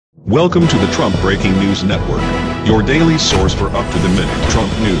Welcome to the Trump Breaking News Network, your daily source for up-to-the-minute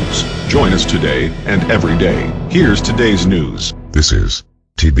Trump news. Join us today and every day. Here's today's news. This is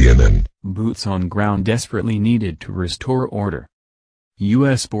TBNN. Boots on ground desperately needed to restore order.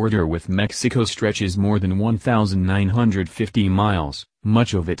 U.S. border with Mexico stretches more than 1,950 miles,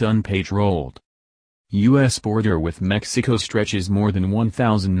 much of it unpatrolled. U.S. border with Mexico stretches more than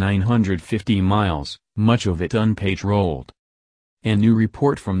 1,950 miles, much of it unpatrolled. A new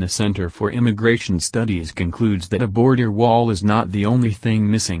report from the Center for Immigration Studies concludes that a border wall is not the only thing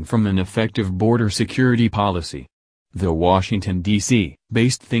missing from an effective border security policy. The Washington, D.C.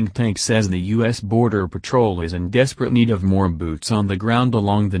 based think tank says the U.S. Border Patrol is in desperate need of more boots on the ground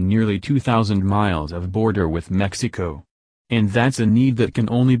along the nearly 2,000 miles of border with Mexico. And that's a need that can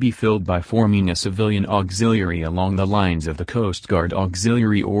only be filled by forming a civilian auxiliary along the lines of the Coast Guard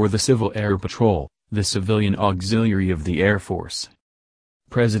Auxiliary or the Civil Air Patrol, the civilian auxiliary of the Air Force.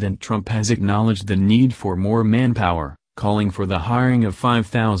 President Trump has acknowledged the need for more manpower, calling for the hiring of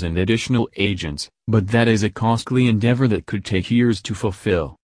 5,000 additional agents, but that is a costly endeavor that could take years to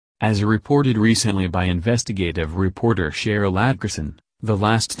fulfill. As reported recently by investigative reporter Sharyl Attkisson, the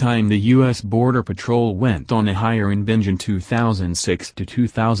last time the U.S. Border Patrol went on a hiring binge in 2006 to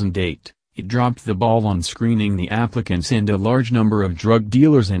 2008, it dropped the ball on screening the applicants, and a large number of drug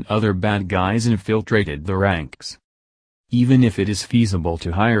dealers and other bad guys infiltrated the ranks. Even if it is feasible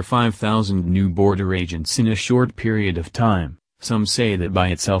to hire 5,000 new border agents in a short period of time, some say that by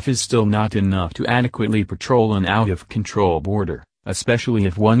itself is still not enough to adequately patrol an out-of-control border, especially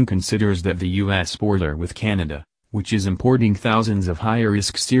if one considers that the U.S. border with Canada, which is importing thousands of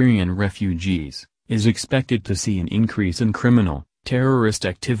high-risk Syrian refugees, is expected to see an increase in criminal, terrorist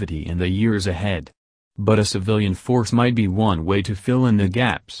activity in the years ahead. But a civilian force might be one way to fill in the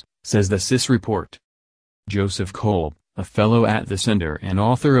gaps, says the CIS report. Joseph Kolb, a fellow at the center and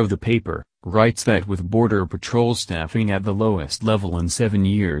author of the paper, writes that with Border Patrol staffing at the lowest level in 7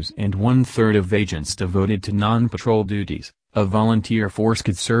 years and 1/3 of agents devoted to non-patrol duties, a volunteer force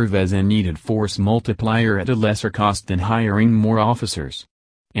could serve as a needed force multiplier at a lesser cost than hiring more officers.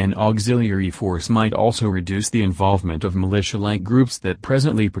 An auxiliary force might also reduce the involvement of militia-like groups that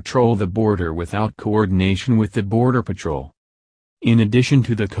presently patrol the border without coordination with the Border Patrol. In addition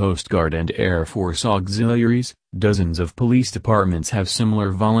to the Coast Guard and Air Force auxiliaries, dozens of police departments have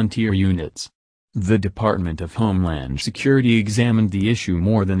similar volunteer units. The Department of Homeland Security examined the issue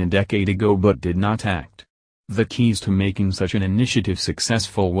more than a decade ago but did not act. The keys to making such an initiative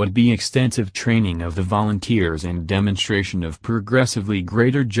successful would be extensive training of the volunteers and demonstration of progressively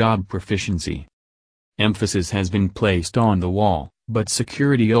greater job proficiency. Emphasis has been placed on the wall, but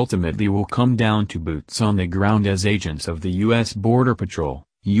security ultimately will come down to boots on the ground as agents of the U.S. Border Patrol,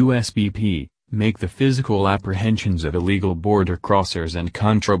 USBP, make the physical apprehensions of illegal border crossers and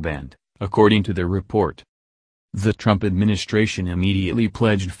contraband, according to the report. The Trump administration immediately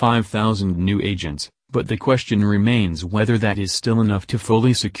pledged 5,000 new agents, but the question remains whether that is still enough to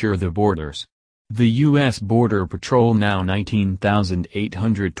fully secure the borders. The U.S. Border Patrol now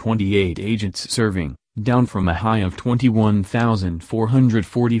 19,828 agents serving, down from a high of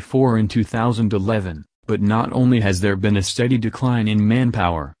 21,444 in 2011, but not only has there been a steady decline in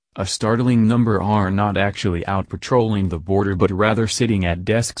manpower, a startling number are not actually out patrolling the border but rather sitting at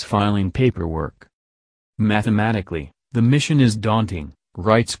desks filing paperwork. Mathematically, the mission is daunting,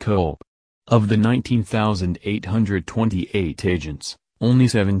 writes Kolb. Of the 19,828 agents, only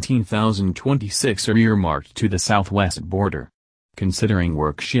 17,026 are earmarked to the southwest border. Considering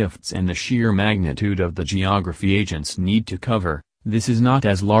work shifts and the sheer magnitude of the geography agents need to cover, this is not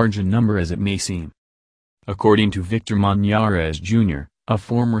as large a number as it may seem. According to Victor Manjarrez Jr., a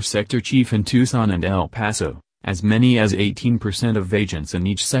former sector chief in Tucson and El Paso, as many as 18% of agents in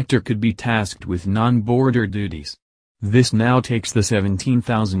each sector could be tasked with non-border duties. This now takes the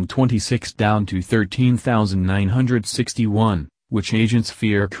 17,026 down to 13,961, which agents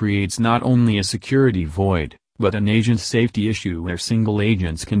fear creates not only a security void, but an agent safety issue where single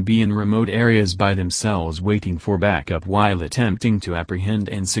agents can be in remote areas by themselves waiting for backup while attempting to apprehend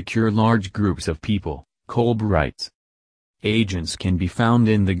and secure large groups of people, Kolb writes. Agents can be found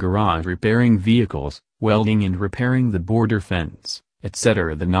in the garage repairing vehicles, welding and repairing the border fence,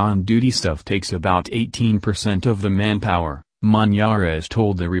 etc. The non-duty stuff takes about 18% of the manpower, Manjarrez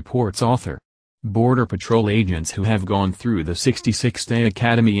told the report's author. Border Patrol agents who have gone through the 66-day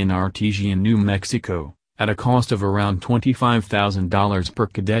academy in Artesia, New Mexico, at a cost of around $25,000 per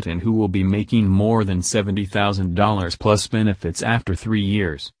cadet and who will be making more than $70,000 plus benefits after 3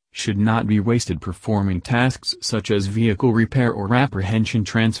 years, should not be wasted performing tasks such as vehicle repair or apprehension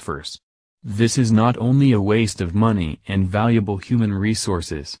transfers. This is not only a waste of money and valuable human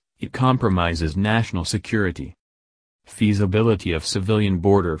resources, It compromises national security. Feasibility of civilian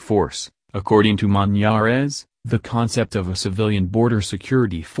border force. According to Manjarrez, the concept of a civilian border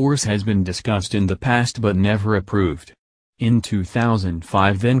security force has been discussed in the past but never approved. In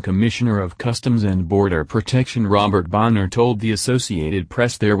 2005, then Commissioner of Customs and Border Protection Robert Bonner told the Associated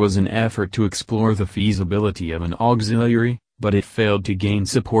Press there was an effort to explore the feasibility of an auxiliary, but it failed to gain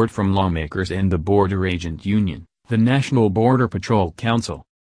support from lawmakers and the Border Agent Union, the National Border Patrol Council.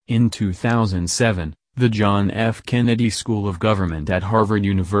 In 2007, the John F. Kennedy School of Government at Harvard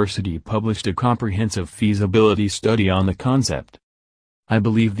University published a comprehensive feasibility study on the concept. I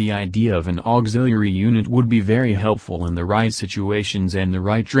believe the idea of an auxiliary unit would be very helpful in the right situations and the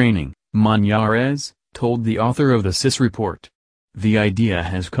right training, Manjarrez told the author of the CIS report. The idea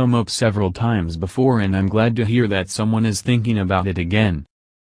has come up several times before and I'm glad to hear that someone is thinking about it again.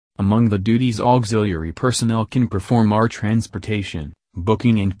 Among the duties auxiliary personnel can perform are transportation,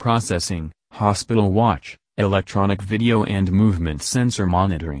 booking and processing, hospital watch, electronic video and movement sensor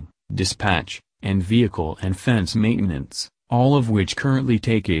monitoring, dispatch, and vehicle and fence maintenance, all of which currently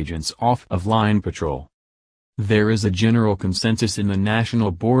take agents off of line patrol. There is a general consensus in the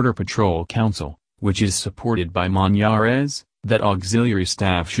National Border Patrol Council, which is supported by Manjarrez, that auxiliary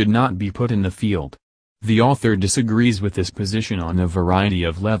staff should not be put in the field. The author disagrees with this position on a variety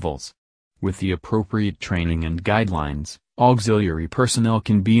of levels. With the appropriate training and guidelines, auxiliary personnel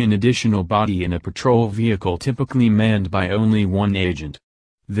can be an additional body in a patrol vehicle typically manned by only one agent.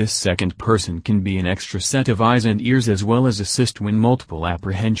 This second person can be an extra set of eyes and ears as well as assist when multiple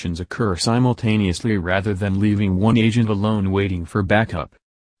apprehensions occur simultaneously rather than leaving one agent alone waiting for backup.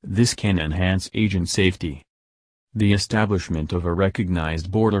 This can enhance agent safety. The establishment of a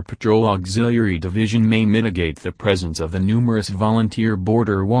recognized Border Patrol Auxiliary Division may mitigate the presence of the numerous volunteer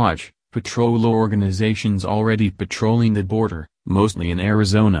Border Watch patrol organizations already patrolling the border, mostly in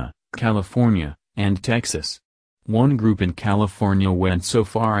Arizona, California, and Texas. One group in California went so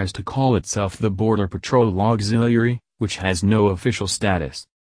far as to call itself the Border Patrol Auxiliary, which has no official status.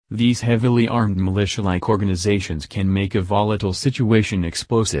 These heavily armed militia-like organizations can make a volatile situation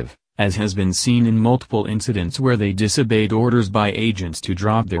explosive, as has been seen in multiple incidents where they disobeyed orders by agents to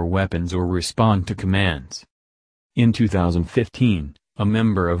drop their weapons or respond to commands. In 2015, a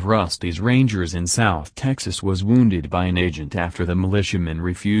member of Rusty's Rangers in South Texas was wounded by an agent after the militiaman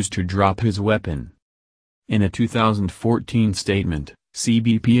refused to drop his weapon. In a 2014 statement,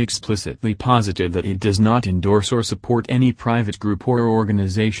 CBP explicitly posited that it does not endorse or support any private group or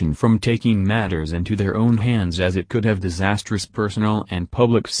organization from taking matters into their own hands as it could have disastrous personal and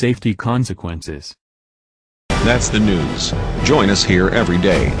public safety consequences. That's the news. Join us here every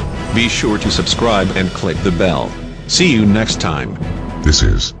day. Be sure to subscribe and click the bell. See you next time. This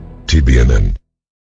is TBNN.